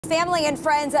Family and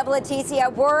friends of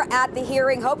Leticia were at the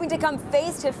hearing, hoping to come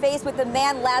face to face with the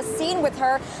man last seen with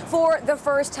her for the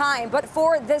first time. But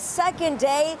for the second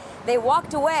day, they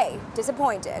walked away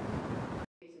disappointed.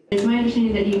 It's my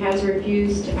understanding that he has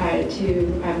refused to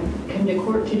come to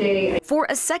court today. For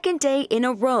a second day in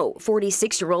a row,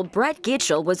 46-year-old Brett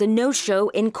Gitchel was a no-show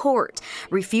in court,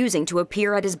 refusing to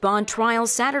appear at his bond trial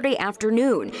Saturday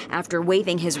afternoon after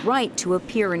waiving his right to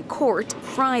appear in court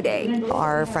Friday.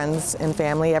 Our friends and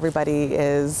family, everybody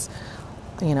is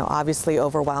obviously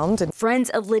overwhelmed.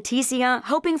 Friends of Leticia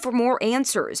hoping for more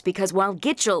answers because while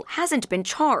Gitchel hasn't been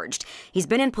charged, he's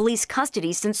been in police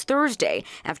custody since Thursday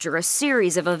after a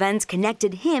series of events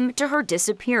connected him to her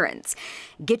disappearance.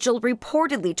 Gitchel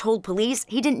reportedly told police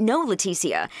he didn't know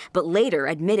Leticia, but later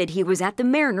admitted he was at the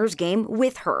Mariners game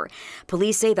with her.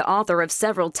 Police say the author of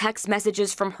several text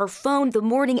messages from her phone the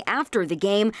morning after the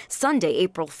game, Sunday,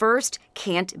 April 1st,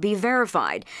 can't be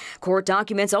verified. Court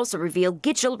documents also reveal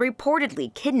Gitchel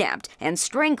reportedly kidnapped and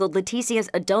strangled Leticia's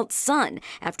adult son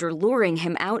after luring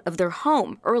him out of their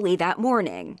home early that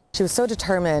morning. She was so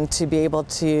determined to be able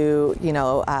to,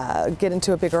 get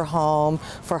into a bigger home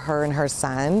for her and her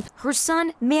son. Her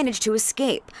son managed to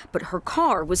escape, but her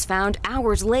car was found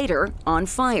hours later on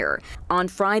fire. On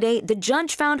Friday, the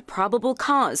judge found probable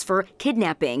cause for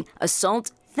kidnapping,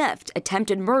 assault, theft,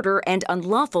 attempted murder, and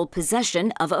unlawful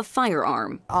possession of a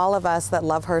firearm. All of us that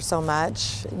love her so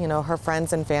much, her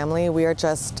friends and family, we are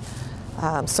just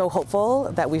so hopeful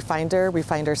that we find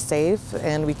her safe,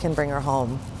 and we can bring her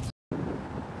home.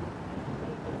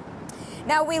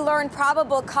 Now, we learned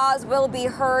probable cause will be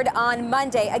heard on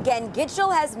Monday. Again,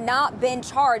 Gitchel has not been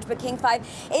charged, but King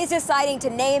 5 is deciding to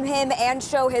name him and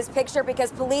show his picture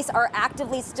because police are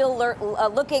actively still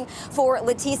looking for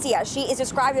Leticia. She is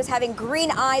described as having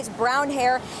green eyes, brown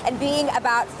hair, and being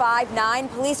about 5'9".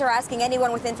 Police are asking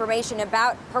anyone with information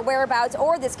about her whereabouts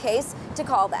or this case to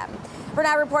call them. For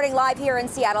now, reporting live here in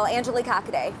Seattle, Angelique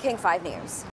Hockaday, King 5 News.